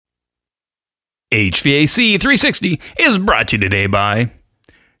HVAC 360 is brought to you today by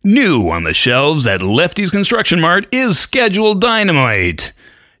new on the shelves at Lefty's Construction Mart is Schedule Dynamite.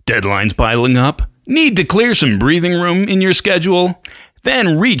 Deadlines piling up? Need to clear some breathing room in your schedule?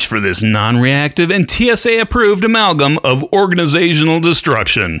 Then reach for this non-reactive and TSA-approved amalgam of organizational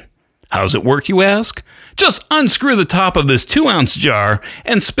destruction. How's it work, you ask? Just unscrew the top of this 2-ounce jar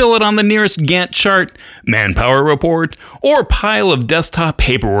and spill it on the nearest Gantt chart, manpower report, or pile of desktop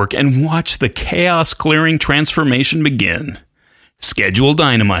paperwork and watch the chaos-clearing transformation begin. Schedule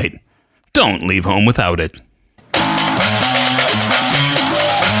Dynamite. Don't leave home without it.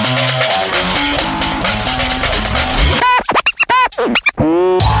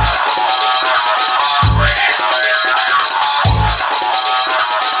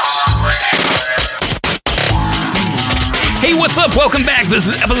 Hey, what's up? Welcome back. This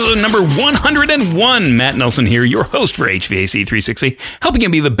is episode number 101. Matt Nelson here, your host for HVAC 360, helping you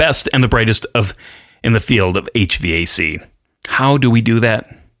be the best and the brightest in the field of HVAC. How do we do that?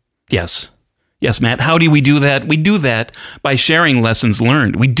 Yes, Matt, how do we do that? We do that by sharing lessons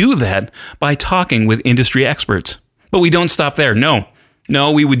learned. We do that by talking with industry experts. But we don't stop there. No,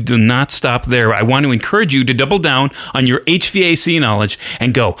 we do not stop there. I want to encourage you to double down on your HVAC knowledge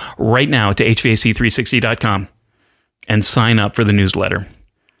and go right now to HVAC360.com. and sign up for the newsletter.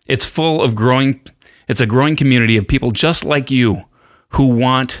 It's a growing community of people just like you who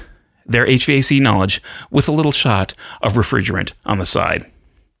want their HVAC knowledge with a little shot of refrigerant on the side.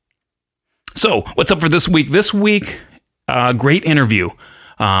 So, what's up for this week? This week, great interview.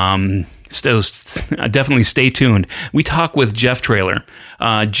 Definitely stay tuned. We talk with Jeff Traylor.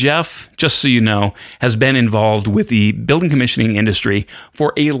 Jeff, just so you know, has been involved with the building commissioning industry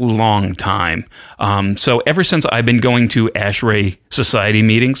for a long time. So ever since I've been going to ASHRAE Society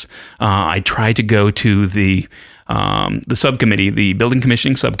meetings, I try to go to the subcommittee, the building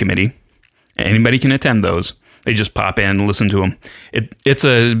commissioning subcommittee. Anybody can attend those. They just pop in and listen to them. It's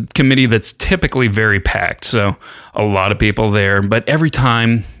a committee that's typically very packed, so a lot of people there. But every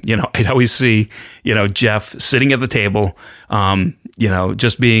time, I'd always see, Jeff sitting at the table,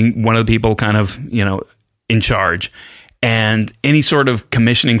 just being one of the people kind of, in charge. And any sort of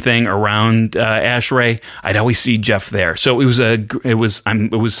commissioning thing around ASHRAE, I'd always see Jeff there. So I was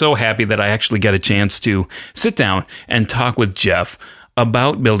so happy that I actually got a chance to sit down and talk with Jeff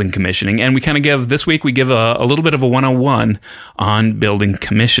about building commissioning, and we give a little bit of a 101 on building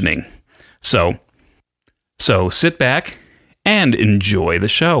commissioning. So sit back and enjoy the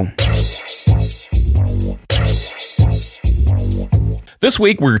show. This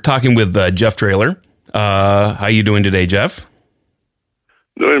week we're talking with Jeff Traylor. How you doing today, Jeff?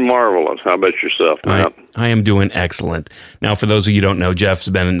 Doing marvelous. How about yourself, Matt? I am doing excellent. Now, for those of you who don't know, Jeff's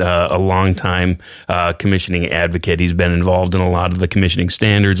been a long time commissioning advocate. He's been involved in a lot of the commissioning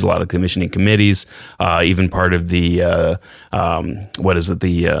standards, a lot of commissioning committees, even part of the, OP,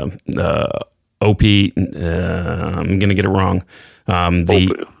 I'm going to get it wrong.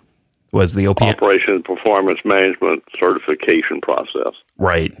 Was the OP? Operation Performance Management Certification Process.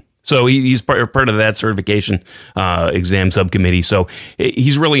 Right. So he's part of that certification exam subcommittee. So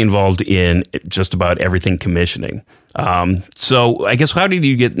he's really involved in just about everything commissioning. So I guess how did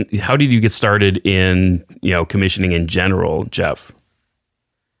you get started in commissioning in general, Jeff?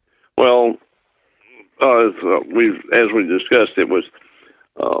 Well, as we discussed, it was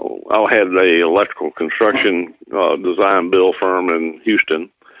I had a electrical construction design build firm in Houston,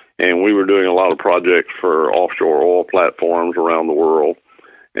 and we were doing a lot of projects for offshore oil platforms around the world.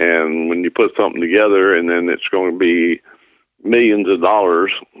 And when you put something together and then it's going to be millions of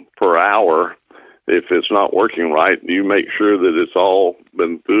dollars per hour, if it's not working right, you make sure that it's all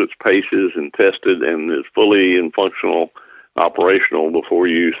been through its paces and tested and is fully and functional, operational before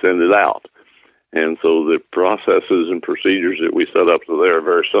you send it out. And so the processes and procedures that we set up there are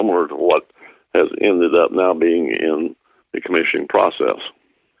very similar to what has ended up now being in the commissioning process.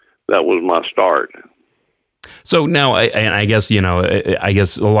 That was my start. So now, I guess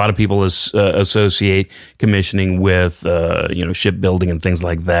a lot of people associate commissioning with shipbuilding and things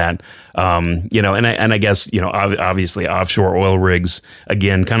like that. And I guess obviously offshore oil rigs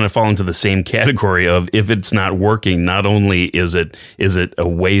again kind of fall into the same category of if it's not working, not only is it a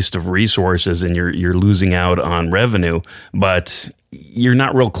waste of resources and you're losing out on revenue, but you're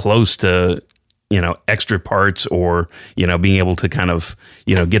not real close to extra parts or being able to kind of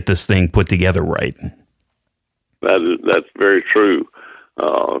get this thing put together right. That's very true.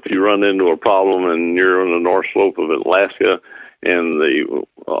 If you run into a problem and you're on the North Slope of Alaska and the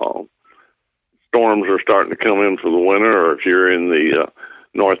storms are starting to come in for the winter, or if you're in the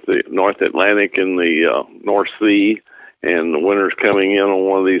North Atlantic in the North Sea and the winter's coming in on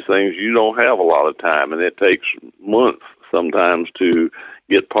one of these things, you don't have a lot of time, and it takes months sometimes to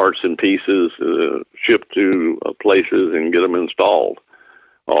get parts and pieces shipped to places and get them installed.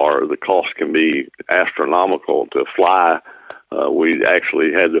 Or the cost can be astronomical to fly. We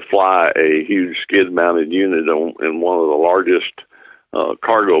actually had to fly a huge skid-mounted unit in one of the largest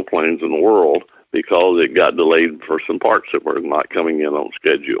cargo planes in the world because it got delayed for some parts that were not coming in on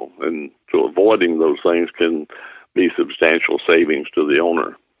schedule. And so avoiding those things can be substantial savings to the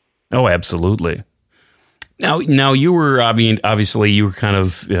owner. Oh, absolutely. Now you were obviously you were kind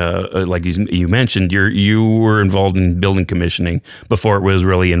of like you mentioned you were involved in building commissioning before it was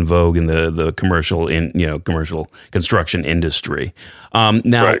really in vogue in the commercial construction industry. Now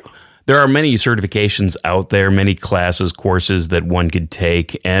right. There are many certifications out there, many classes, courses that one could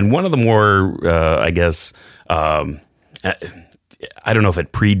take, and one of the more I don't know if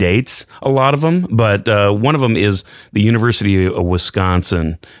it predates a lot of them, but one of them is the University of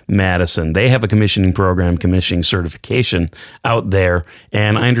Wisconsin-Madison. They have a commissioning program, commissioning certification out there,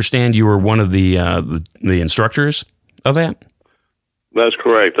 and I understand you were one of the instructors of that? That's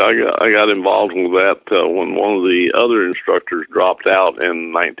correct. I got involved with that when one of the other instructors dropped out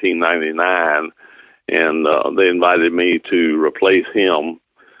in 1999, and they invited me to replace him.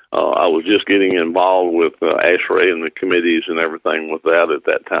 I was just getting involved with ASHRAE and the committees and everything with that at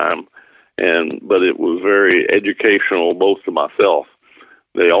that time, but it was very educational both to myself.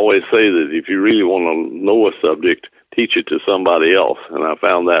 They always say that if you really want to know a subject, teach it to somebody else, and I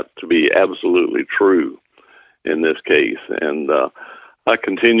found that to be absolutely true in this case. And I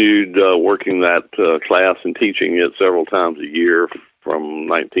continued working that class and teaching it several times a year from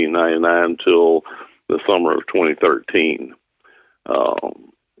 1999 till the summer of 2013.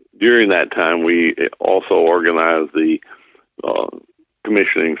 During that time, we also organized the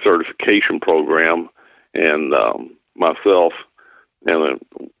commissioning certification program, and myself, and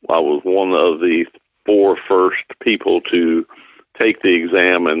I was one of the 4 first people to take the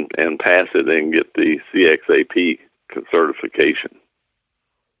exam and pass it and get the CXAP certification.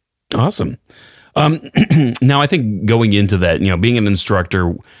 Awesome. Now, I think going into that, being an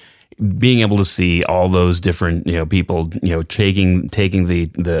instructor, being able to see all those different, people, taking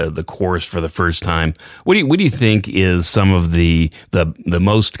the course for the first time, what do you think is some of the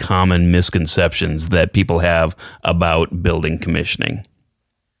most common misconceptions that people have about building commissioning?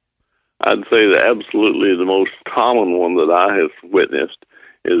 I'd say that absolutely the most common one that I have witnessed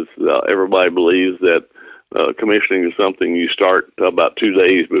is everybody believes that commissioning is something you start about 2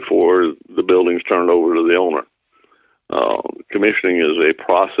 days before the building's turned over to the owner. Commissioning is a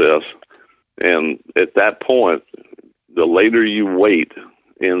process, and at that point, the later you wait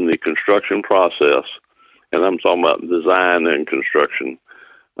in the construction process, and I'm talking about design and construction,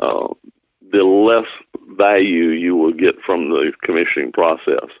 the less value you will get from the commissioning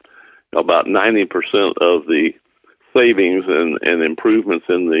process. About 90% of the savings and improvements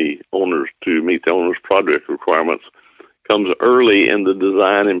in the owners to meet the owner's project requirements comes early in the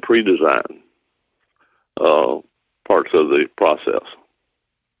design and pre-design parts of the process.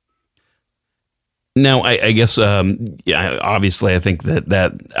 Now, I guess, obviously, I think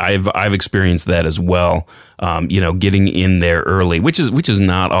that I've experienced that as well. Getting in there early, which is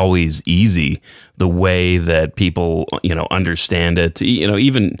not always easy. The way that people, understand it.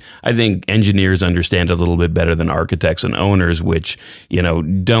 Even I think engineers understand it a little bit better than architects and owners, which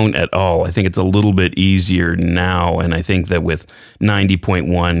don't at all. I think it's a little bit easier now, and I think that with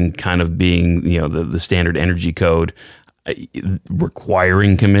 90.1 kind of being the standard energy code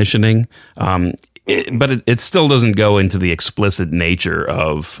requiring commissioning. But it still doesn't go into the explicit nature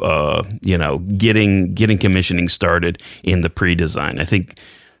of getting commissioning started in the pre-design. I think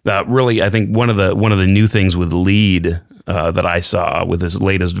one of the new things with LEED that I saw with this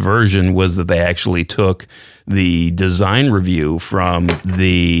latest version was that they actually took the design review from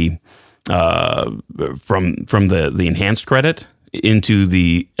the enhanced credit into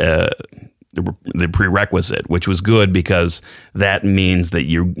the prerequisite, which was good because that means that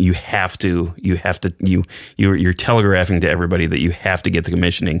you're telegraphing to everybody that you have to get the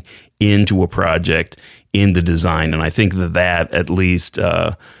commissioning into a project in the design. And I think that at least,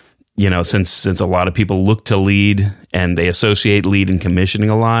 since a lot of people look to LEED and they associate LEED and commissioning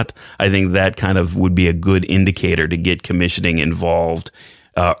a lot, I think that kind of would be a good indicator to get commissioning involved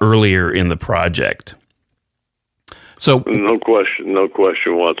earlier in the project. So no question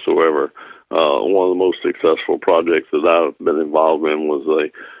whatsoever. One of the most successful projects that I've been involved in was a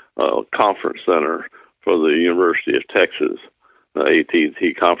conference center for the University of Texas, the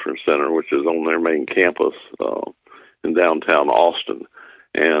AT&T Conference Center, which is on their main campus in downtown Austin.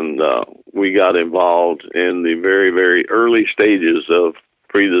 And we got involved in the very, very early stages of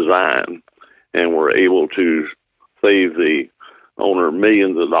pre-design and were able to save the owner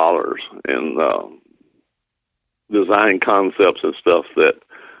millions of dollars in design concepts and stuff that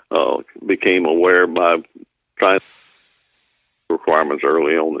became aware by trying requirements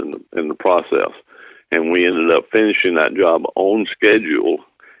early on in the process. And we ended up finishing that job on schedule,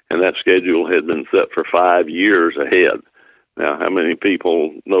 and that schedule had been set for 5 years ahead. Now, how many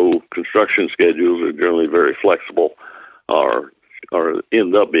people know construction schedules are generally very flexible or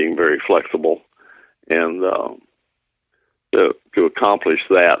end up being very flexible? And to accomplish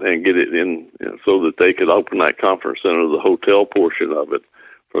that and get it in so that they could open that conference center, the hotel portion of it,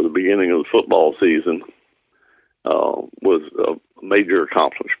 for the beginning of the football season was a major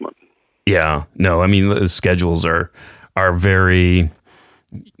accomplishment. Yeah, no, I mean, the schedules are very.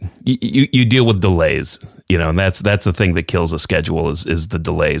 You deal with delays, and that's the thing that kills a schedule is the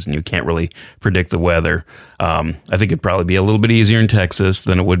delays, and you can't really predict the weather. I think it'd probably be a little bit easier in Texas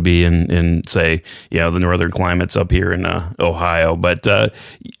than it would be in say, the northern climates up here in Ohio. But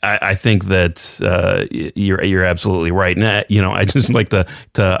I think that you're absolutely right. And I just like to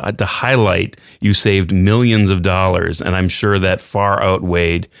highlight you saved millions of dollars, and I'm sure that far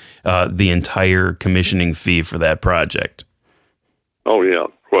outweighed the entire commissioning fee for that project. Oh yeah,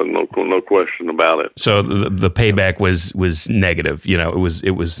 no question about it. So the payback was negative.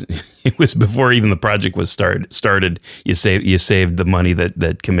 It was before even the project was started. You saved the money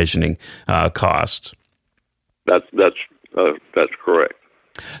that commissioning cost. That's correct.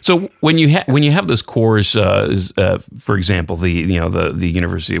 So when you have this course, for example, the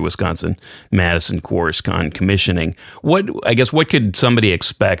University of Wisconsin Madison course on commissioning, what could somebody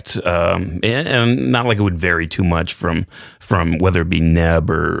expect? And not like it would vary too much from whether it be NEB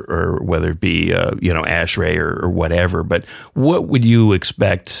or whether it be ASHRAE or whatever. But what would you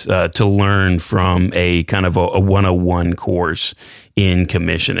expect to learn from a kind of a 101 course in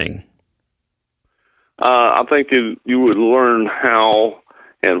commissioning? I think you would learn how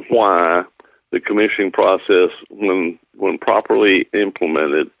and why the commissioning process, when properly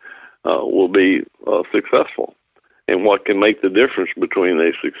implemented, will be successful, and what can make the difference between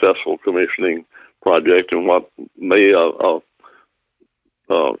a successful commissioning project and what may a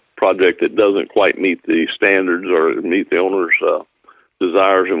project that doesn't quite meet the standards or meet the owner's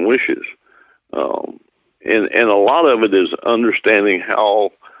desires and wishes. And a lot of it is understanding how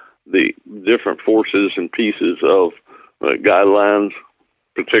the different forces and pieces of guidelines,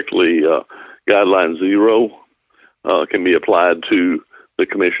 particularly Guideline 0, can be applied to the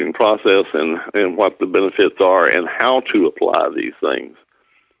commissioning process and what the benefits are and how to apply these things.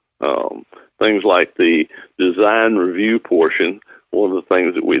 Things like the design review portion, one of the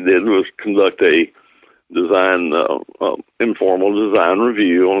things that we did was conduct a informal design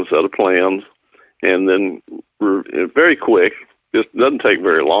review on a set of plans, and then very quick, just doesn't take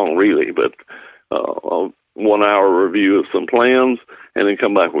very long really, but a 1 hour review of some plans, and then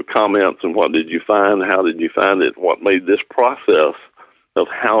come back with comments and what did you find, how did you find it, what made this process of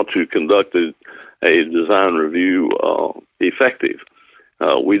how to conduct a design review effective.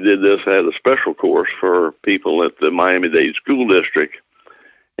 We did this at a special course for people at the Miami-Dade School District,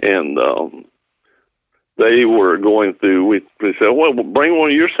 and they were going through, we said, well, bring one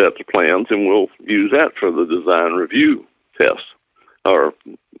of your sets of plans and we'll use that for the design review test or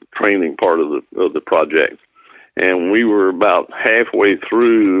training part of the project. And we were about halfway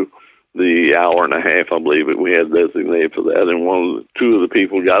through the hour and a half, I believe, that we had designated for that, and two of the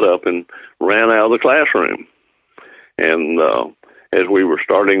people got up and ran out of the classroom. And as we were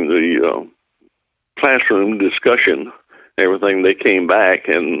starting the classroom discussion, everything, they came back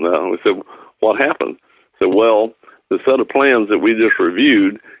and we said, what happened? I said, well, the set of plans that we just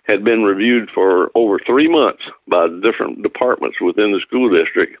reviewed had been reviewed for over 3 months by different departments within the school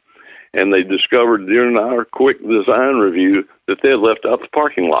district, and they discovered during our quick design review that they had left out the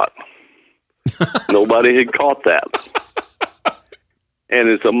parking lot. Nobody had caught that. And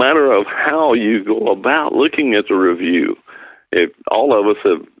it's a matter of how you go about looking at the review. If all of us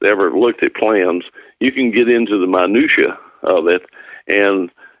have ever looked at plans, you can get into the minutia of it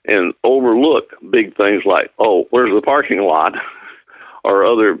and overlook big things like, oh, where's the parking lot? Or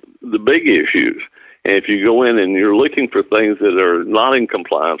the big issues. And if you go in and you're looking for things that are not in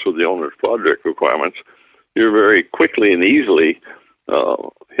compliance with the owner's project requirements, you're very quickly and easily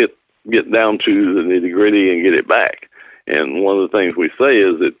get down to the nitty-gritty and get it back. And one of the things we say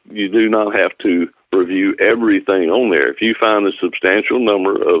is that you do not have to review everything on there. If you find a substantial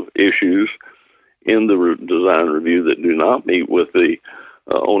number of issues in the design review that do not meet with the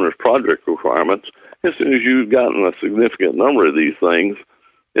owner's project requirements, as soon as you've gotten a significant number of these things,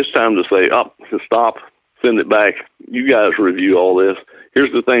 it's time to say, stop, send it back. You guys review all this.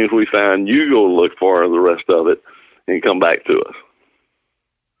 Here's the things we found. You go look for the rest of it and come back to us.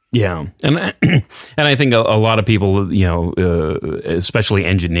 Yeah, and I think a lot of people, especially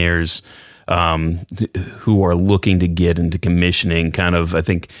engineers, who are looking to get into commissioning, kind of, I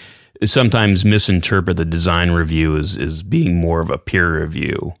think, sometimes misinterpret the design review as being more of a peer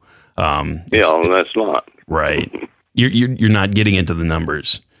review. And that's not right. You're not getting into the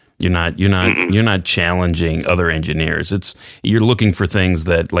numbers. You're not challenging other engineers. You're looking for things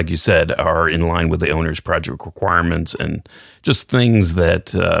that, like you said, are in line with the owner's project requirements, and just things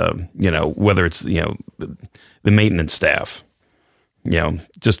that whether it's the maintenance staff,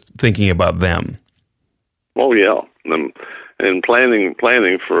 just thinking about them. Oh yeah, and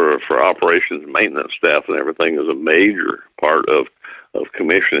planning for operations and maintenance staff and everything is a major part of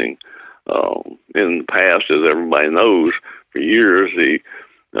commissioning. In the past, as everybody knows, for years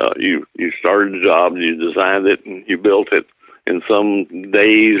you started the job, you designed it, and you built it. And some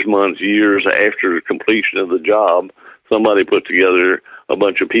days, months, years after the completion of the job, somebody put together a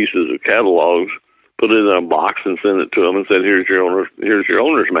bunch of pieces of catalogs, put it in a box, and sent it to them and said, "Here's your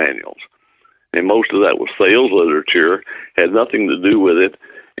owner's manuals." And most of that was sales literature, had nothing to do with it,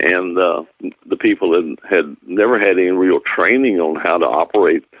 and the people had never had any real training on how to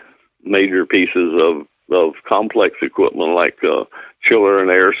operate major pieces of complex equipment like chiller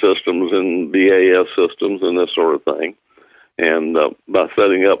and air systems and BAS systems and this sort of thing. And by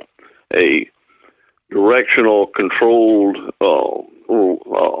setting up a directional controlled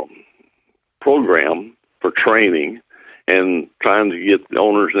program for training and trying to get the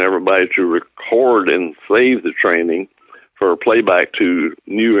owners and everybody to record and save the training for playback to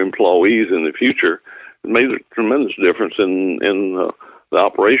new employees in the future, it made a tremendous difference in the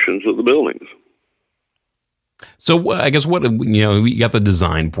operations of the buildings. So I guess we got the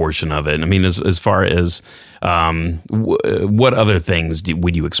design portion of it. I mean, as far as what other things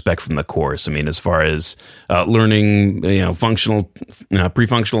would you expect from the course? I mean, as far as learning, functional,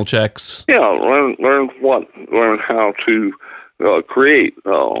 pre-functional checks. Yeah, learn how to create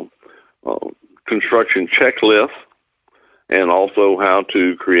construction checklists, and also how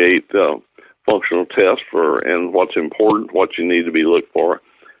to create functional tests and what's important, what you need to be looked for,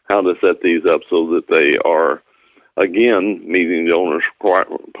 how to set these up so that they are, again, meeting the owner's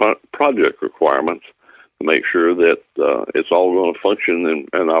project requirements to make sure that it's all going to function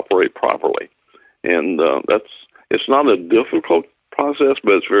and operate properly. And it's not a difficult process,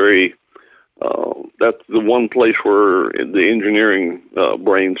 but it's very that's the one place where the engineering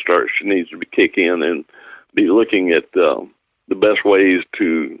brain needs to kick in and be looking at the best ways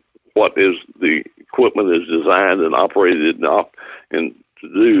to what is the equipment is designed and operated and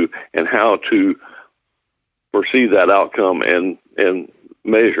to do, and how to foresee that outcome and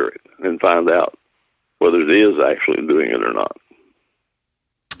measure it and find out whether it is actually doing it or not.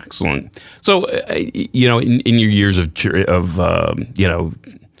 Excellent. So, in your years of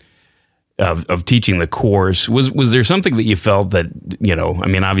teaching the course, was there something that you felt that, I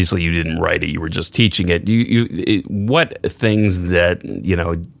mean, obviously you didn't write it, you were just teaching it. What things that,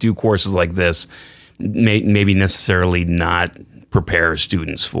 do courses like this maybe necessarily not prepare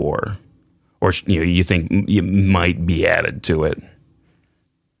students for, or, you think you might be added to it?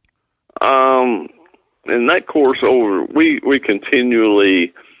 In that course we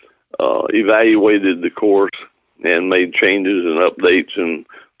continually evaluated the course and made changes and updates and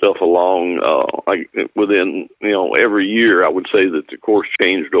stuff along within every year. I would say that the course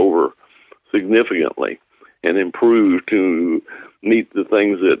changed over significantly and improved to meet the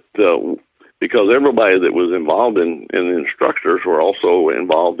things that because everybody that was involved in the instructors were also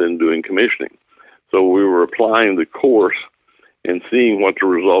involved in doing commissioning. So we were applying the course and seeing what the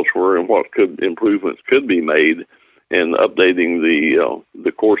results were and what improvements could be made, and updating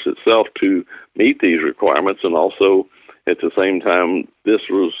the course itself to meet these requirements. And also, at the same time, this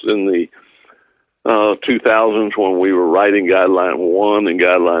was in the 2000s when we were writing Guideline 1 and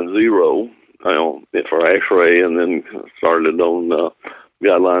Guideline 0 for X-ray, and then started on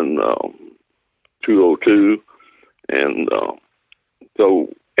Guideline 202. And so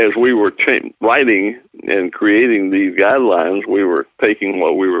as we were writing and creating these guidelines, we were taking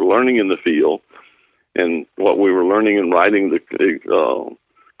what we were learning in the field and what we were learning in writing the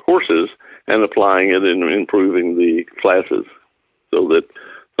courses and applying it and improving the classes so that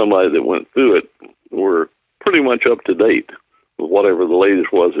somebody that went through it were pretty much up to date with whatever the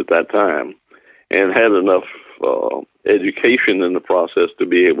latest was at that time and had enough education in the process to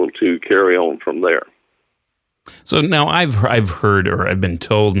be able to carry on from there. So now I've heard, or I've been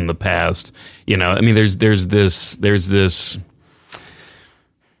told in the past, I mean, there's this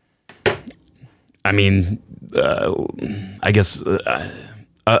I mean, I guess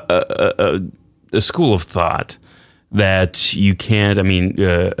a school of thought that you can't. I mean,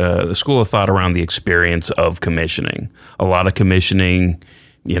 a school of thought around the experience of commissioning. A lot of commissioning.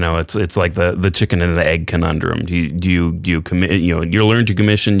 It's like the chicken and the egg conundrum. Do you commit? You learn to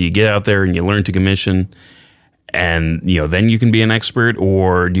commission. You get out there and you learn to commission, and then you can be an expert,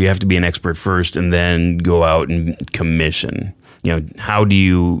 or do you have to be an expert first and then go out and commission? How do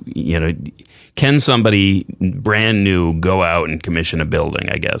you can somebody brand new go out and commission a building?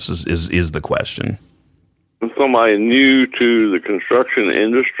 I guess is the question. Somebody new to the construction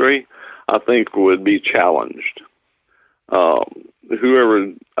industry, I think, would be challenged. I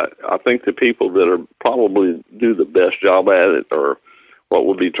think the people that are probably do the best job at it are what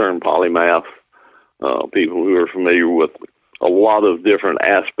would be termed polymath, people who are familiar with a lot of different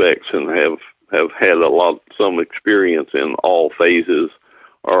aspects and have had some experience in all phases,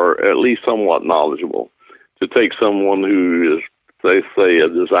 or at least somewhat knowledgeable. To take someone who is, say, a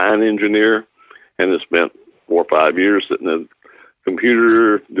design engineer and has spent 4 or 5 years sitting at a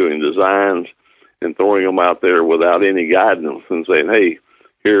computer doing designs and throwing them out there without any guidance and saying, hey,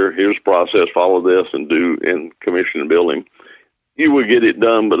 here's the process, follow this and commission a building, you would get it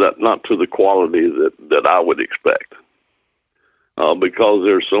done, but not to the quality that I would expect. Because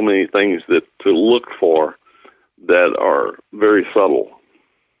there's so many things to look for that are very subtle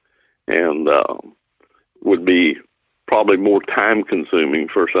and would be probably more time-consuming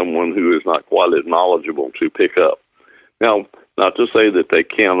for someone who is not quite as knowledgeable to pick up. Now, not to say that they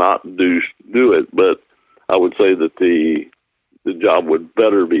cannot do it, but I would say that the job would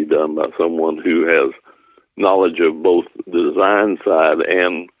better be done by someone who has knowledge of both the design side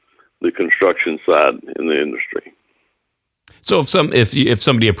and the construction side in the industry. So if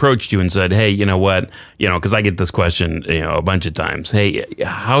somebody approached you and said, hey, you know what, because I get this question, a bunch of times, hey,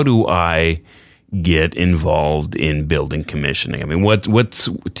 how do I get involved in building commissioning? I mean, what's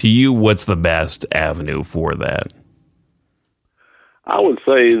to you, what's the best avenue for that? I would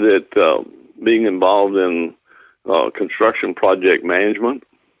say that being involved in construction project management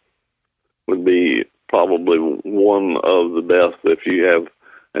would be probably one of the best if you have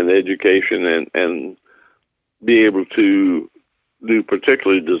an education and be able to do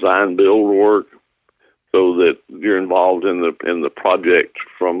particularly design build work so that you're involved in the project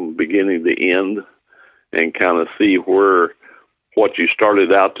from beginning to end and kind of see what you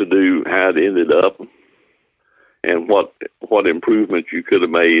started out to do, how it ended up, and what improvements you could have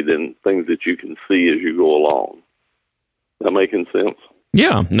made and things that you can see as you go along. Is that making sense?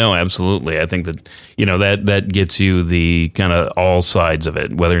 Yeah, no, absolutely. I think that that gets you the kind of all sides of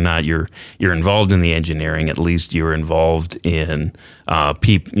it. Whether or not you're involved in the engineering, at least you're involved in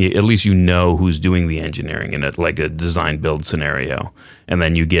at least who's doing the engineering in it, like a design build scenario, and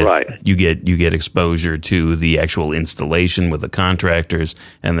then you get you get exposure to the actual installation with the contractors,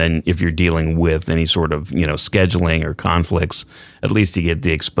 and then if you're dealing with any sort of scheduling or conflicts, at least you get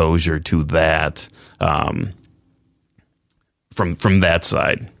the exposure to that. From that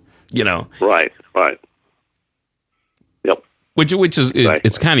side, Right. Yep. Which is exactly.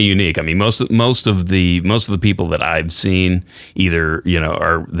 It's kind of unique. I mean, most of the people that I've seen either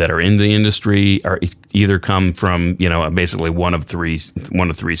that are in the industry are either come from basically one of three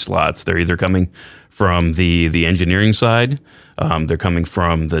slots. They're either coming from the engineering side, they're coming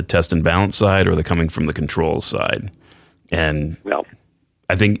from the test and balance side, or they're coming from the controls side. And yep.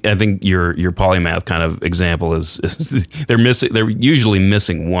 I think your polymath kind of example is they're usually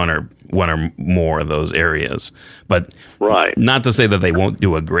missing one or more of those areas, but not to say that they won't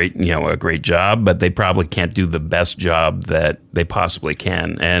do a great job, but they probably can't do the best job that they possibly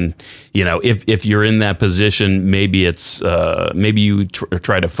can. And if you're in that position, maybe it's maybe you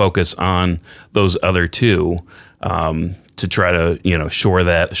try to focus on those other two to try to shore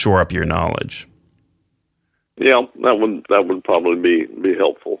up your knowledge. Yeah, that would probably be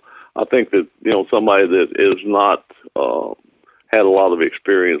helpful. I think that somebody that is not had a lot of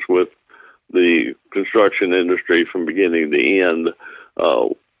experience with the construction industry from beginning to end,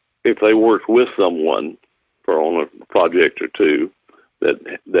 if they worked with someone on a project or two that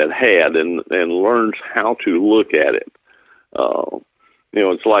had and learns how to look at it,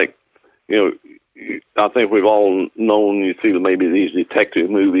 it's like I think we've all known. You see maybe these detective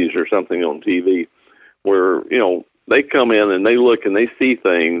movies or something on TV, where they come in and they look and they see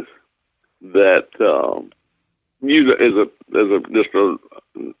things that you as just an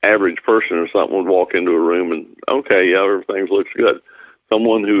average person or something would walk into a room and everything looks good.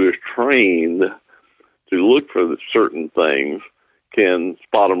 Someone who is trained to look for certain things can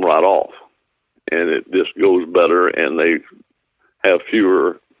spot them right off, and it just goes better, and they have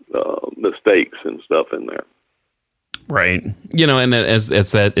fewer mistakes and stuff in there. Right. And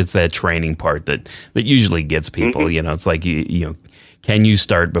it's that training part that usually gets people. Mm-hmm. It's like can you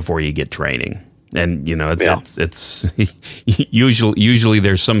start before you get training? And it's usually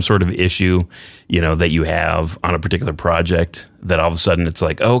there's some sort of issue that you have on a particular project that all of a sudden it's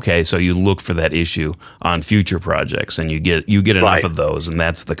like, okay, so you look for that issue on future projects and you get enough right. of those, and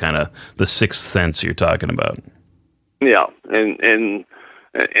that's the kind of the sixth sense you're talking about. Yeah, and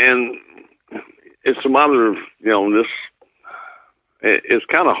it's a matter of this. It's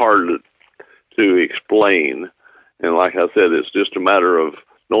kind of hard to explain, and like I said, it's just a matter of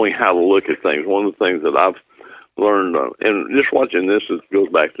knowing how to look at things. One of the things that I've learned, and just watching this, goes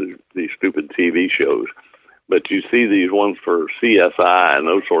back to these stupid TV shows, but you see these ones for CSI and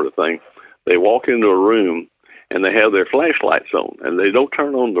those sort of things. They walk into a room and they have their flashlights on, and they don't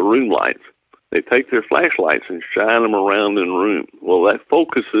turn on the room lights. They take their flashlights and shine them around in the room. Well, that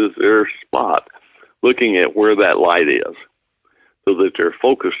focuses their spot, looking at where that light is, so that they're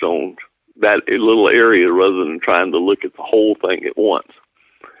focused on that little area rather than trying to look at the whole thing at once.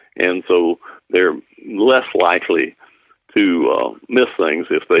 And so they're less likely to miss things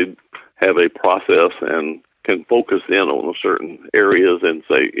if they have a process and can focus in on certain areas and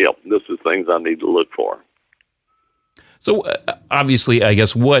say, yep, this is things I need to look for. So obviously, I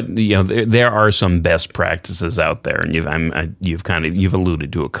guess there are some best practices out there, and you've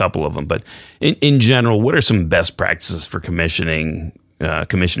alluded to a couple of them. But in general, what are some best practices for commissioning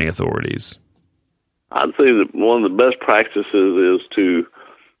authorities? I'd say that one of the best practices is to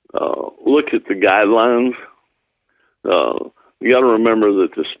look at the guidelines. You got to remember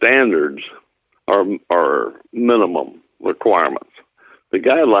that the standards are minimum requirements. The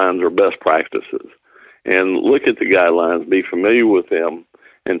guidelines are best practices. And look at the guidelines, be familiar with them,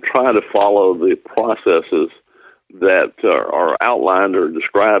 and try to follow the processes that are outlined or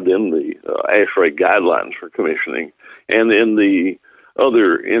described in the ASHRAE guidelines for commissioning and in the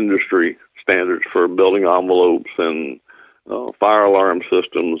other industry standards for building envelopes and fire alarm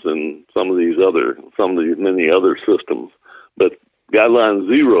systems and some of these many other systems. But Guideline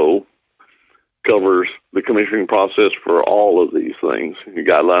 0 covers the commissioning process for all of these things.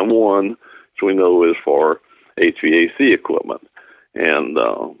 Guideline 1, which we know is for HVAC equipment. And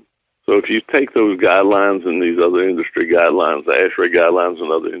so if you take those guidelines and these other industry guidelines, the ASHRAE guidelines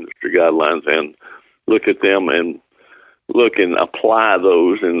and other industry guidelines, and look at them and look and apply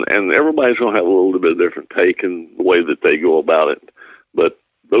those, and everybody's going to have a little bit different take in the way that they go about it. But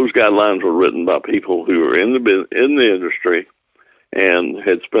those guidelines were written by people who are in the industry and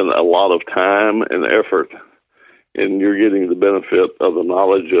had spent a lot of time and effort, and you're getting the benefit of the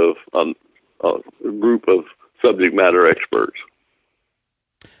knowledge of a group of subject matter experts.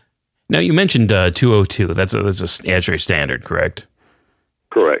 Now, you mentioned 202. That's a ASHRAE standard, correct?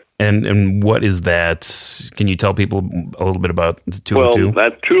 Correct. And what is that? Can you tell people a little bit about 202? Well,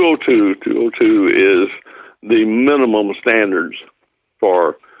 that 202 is the minimum standards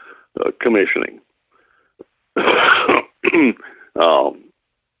for commissioning.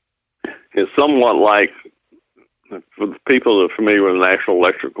 It's somewhat like, for the people that are familiar with the National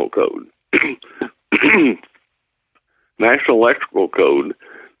Electrical Code. National Electrical Code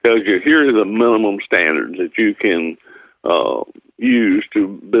tells you here are the minimum standards that you can use to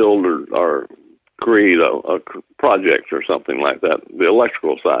build or create a project or something like that, the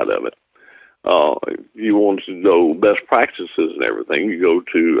electrical side of it. If you want to know best practices and everything, you go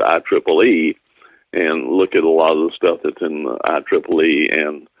to IEEE and look at a lot of the stuff that's in the IEEE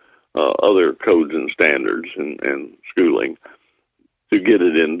and other codes and standards and schooling to get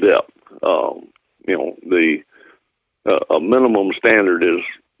it in depth. A minimum standard is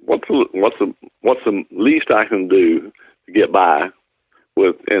what's the least I can do to get by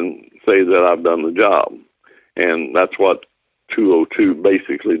with and say that I've done the job, and that's what 202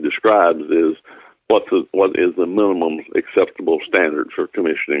 basically describes is what is the minimum acceptable standard for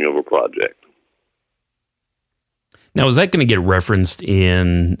commissioning of a project. Now, is that going to get referenced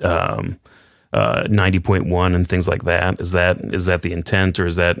in 90.1 and things like that? Is that the intent, or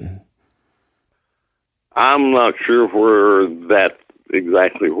is that? I'm not sure where that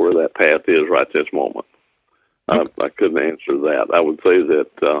path is right this moment. I couldn't answer that. I would say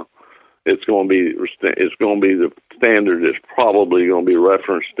that it's going to be the standard is probably going to be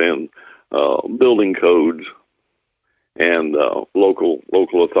referenced in building codes, and local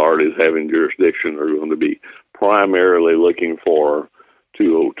authorities having jurisdiction are going to be primarily looking for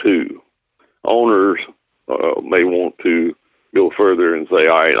 202. Owners may want to go further and say,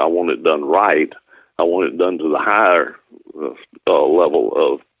 all right, I want it done right. I want it done to the higher level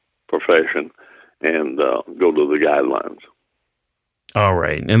of profession and go to the guidelines. All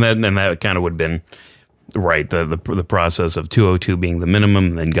right, and that kind of would have been right the process of 202 being the minimum,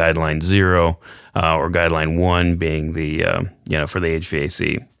 and then guideline 0 or guideline 1 being the for the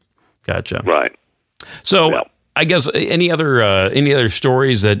HVAC. Gotcha. Right. So. Yep. I guess any other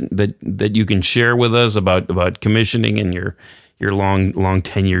stories that you can share with us about commissioning and your long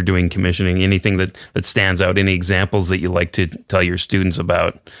tenure doing commissioning? Anything that stands out? Any examples that you like to tell your students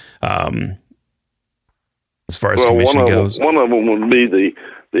about as far as commissioning goes? One of them would be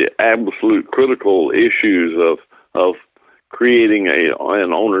the absolute critical issues of creating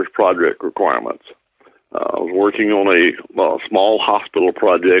an owner's project requirements. I was working on a small hospital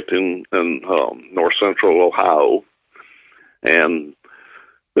project in north central Ohio, and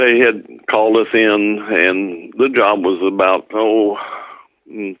they had called us in, and the job was about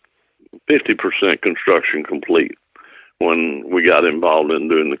 50% construction complete when we got involved in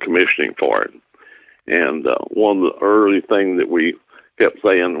doing the commissioning for it. And one of the early things that we kept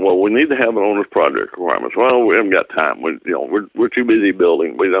saying, well, we need to have an owner's project requirements. Well, we haven't got time. We're too busy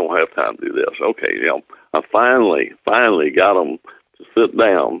building. We don't have time to do this. Okay, I finally got them to sit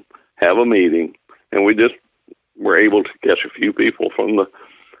down, have a meeting, and we just were able to catch a few people from the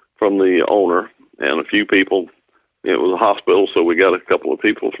owner and a few people. It was a hospital, so we got a couple of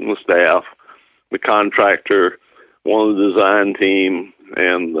people from the staff, the contractor, one of the design team,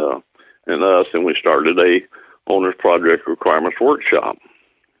 and us, and we started a owner's project requirements workshop,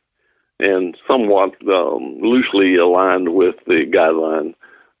 and somewhat loosely aligned with the guideline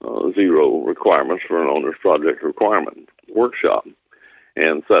 0 requirements for an owner's project requirement workshop,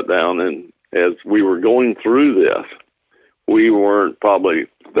 and sat down. And as we were going through this, we weren't probably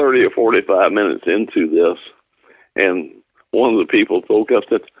 30 or 45 minutes into this, and one of the people spoke up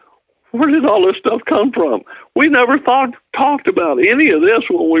and said, "Where did all this stuff come from? We never talked about any of this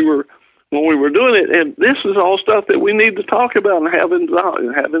when we were doing it, and this is all stuff that we need to talk about and have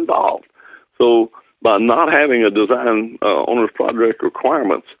involved." So by not having a design owner's project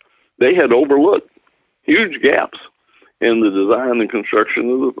requirements, they had overlooked huge gaps in the design and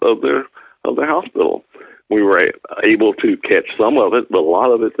construction of their hospital. We were able to catch some of it, but a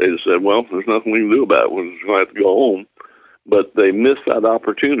lot of it they just said, well, there's nothing we can do about it. We're just going to have to go home. But they missed that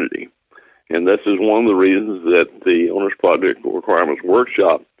opportunity. And this is one of the reasons that the owner's project requirements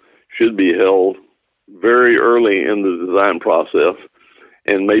workshop should be held very early in the design process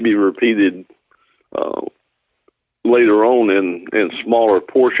and maybe repeated later on in smaller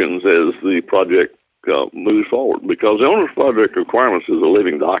portions as the project moves forward, because the owner's project requirements is a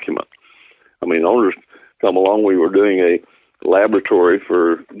living document. I mean, owners come along. We were doing a laboratory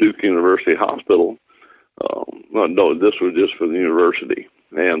for Duke University Hospital. No, this was just for the university.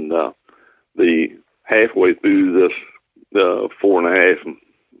 And the halfway through this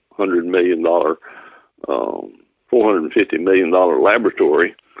 $450 million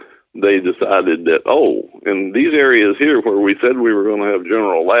laboratory, they decided that, in these areas here where we said we were going to have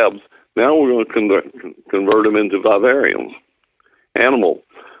general labs, now we're going to convert them into vivariums, animal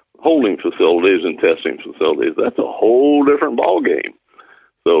holding facilities and testing facilities. That's a whole different ballgame.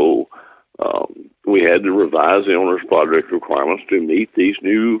 So we had to revise the owner's project requirements to meet these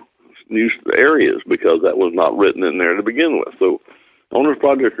new areas, because that was not written in there to begin with. So owner's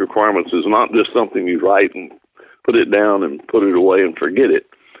project requirements is not just something you write and put it down and put it away and forget it.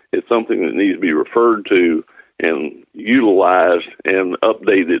 It's something that needs to be referred to and utilized and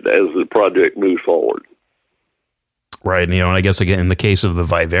updated as the project moves forward. Right, and I guess again in the case of the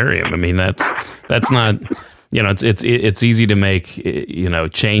vivarium, I mean that's not, it's easy to make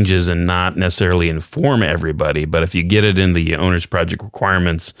changes and not necessarily inform everybody, but if you get it in the owner's project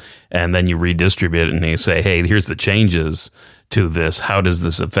requirements and then you redistribute it and you say, hey, here's the changes to this, how does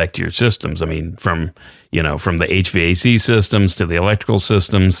this affect your systems? I mean, from the HVAC systems to the electrical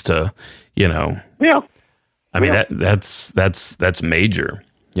systems to I mean that's major.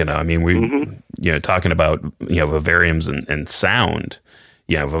 I mean, we talking about vivariums and sound.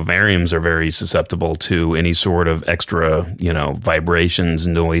 Vivariums are very susceptible to any sort of extra vibrations,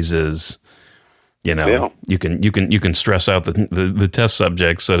 noises. You can stress out the test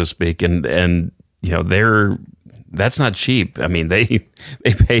subjects, so to speak, and that's not cheap. I mean, they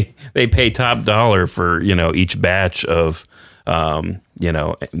pay top dollar for each batch of the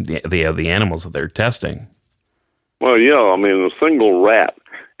animals that they're testing. Well, yeah, I mean, a single rat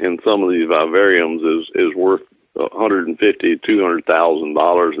in some of these vivariums is worth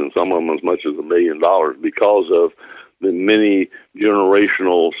 $150,000-$200,000, and some of them as much as $1 million, because of the many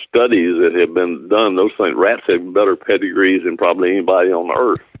generational studies that have been done. Those things, rats have better pedigrees than probably anybody on the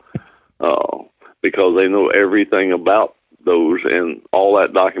earth, because they know everything about those and all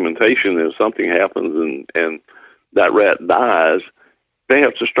that documentation. If something happens and that rat dies, they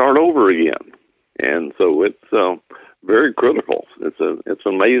have to start over again. And so it's very critical. It's an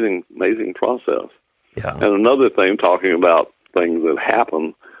amazing process. Yeah. And another thing, talking about things that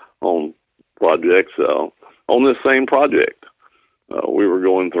happen on projects, on this same project, we were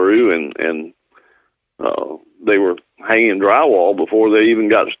going through and they were hanging drywall before they even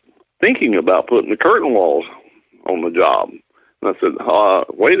got thinking about putting the curtain walls on the job. And I said,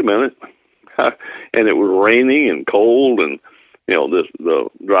 wait a minute. And it was raining and cold, and the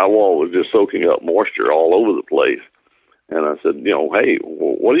drywall was just soaking up moisture all over the place. And I said, hey,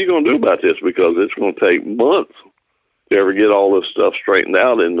 what are you going to do about this? Because it's going to take months to ever get all this stuff straightened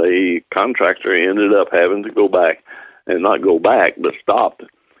out. And the contractor ended up having to go back, and not go back, but stopped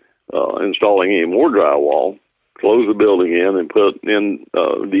installing any more drywall, close the building in, and put in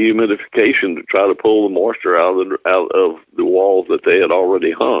dehumidification to try to pull the moisture out of the walls that they had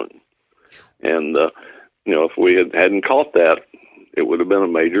already hung. And if we hadn't caught that, it would have been a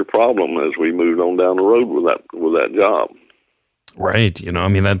major problem as we moved on down the road with that job. Right.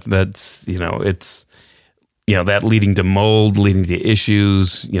 That's it's that leading to mold, leading to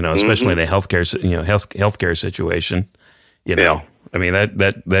issues. Especially the healthcare situation. Yeah.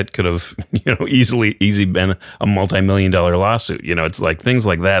 That could have easily been a multi-million-dollar lawsuit. It's like things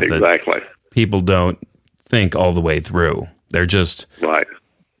like that exactly. that people don't think all the way through. They're just right.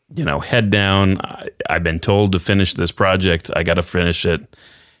 Head down. I've been told to finish this project. I got to finish it,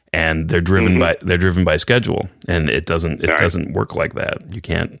 and they're driven by schedule, and it doesn't work like that. You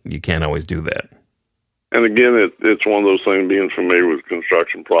can't always do that. And again, it's one of those things, being familiar with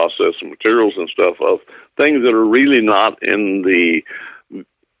construction process and materials and stuff, of things that are really not in the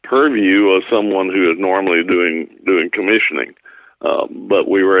purview of someone who is normally doing commissioning. But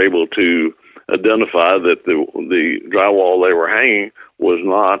we were able to identify that the drywall they were hanging was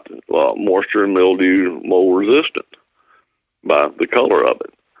not moisture and mildew mold resistant by the color of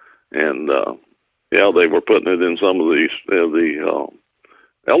it. And they were putting it in some of the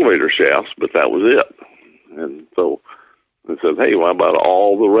elevator shafts, but that was it. And so I said, hey, what about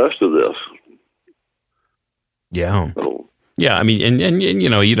all the rest of this? Yeah. Yeah, and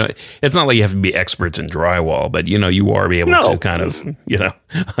it's not like you have to be experts in drywall, but you are able to kind of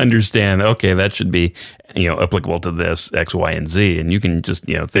understand. Okay, that should be applicable to this X, Y, and Z, and you can just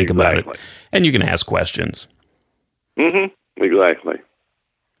think about it, and you can ask questions. Mm-hmm. Exactly.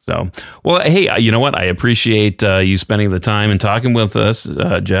 So, well, hey, you know what? I appreciate you spending the time and talking with us,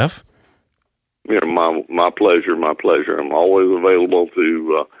 Jeff. Yeah, my pleasure. My pleasure. I'm always available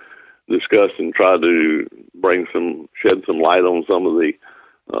to discuss and try to shed some light on some of the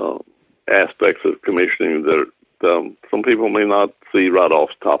aspects of commissioning that some people may not see right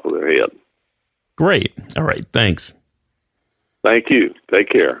off the top of their head. Great. All right. Thanks. Thank you. Take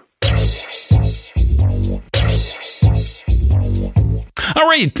care. All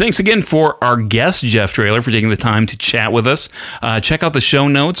right. Thanks again for our guest, Jeff Traylor, for taking the time to chat with us. Check out the show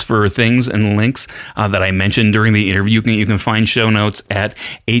notes for things and links that I mentioned during the interview. You can find show notes at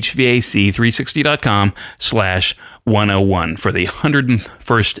HVAC360.com/101 for the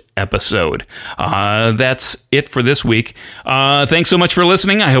 101st episode. That's it for this week. Thanks so much for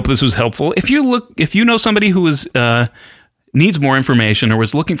listening. I hope this was helpful. If you know somebody who is needs more information or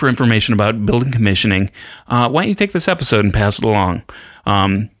was looking for information about building commissioning, why don't you take this episode and pass it along?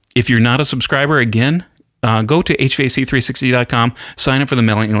 If you're not a subscriber, again, go to HVAC360.com, sign up for the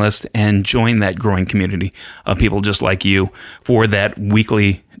mailing list, and join that growing community of people just like you for that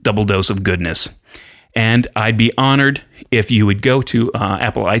weekly double dose of goodness. And I'd be honored if you would go to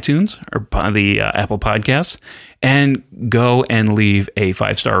Apple iTunes or the Apple Podcasts and go and leave a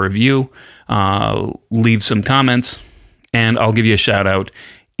 5-star review, leave some comments, and I'll give you a shout out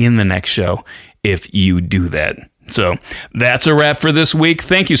in the next show if you do that. So that's a wrap for this week.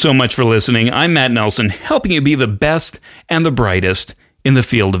 Thank you so much for listening. I'm Matt Nelson, helping you be the best and the brightest in the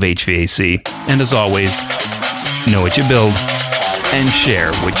field of HVAC. And as always, know what you build and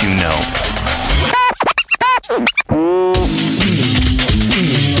share what you know.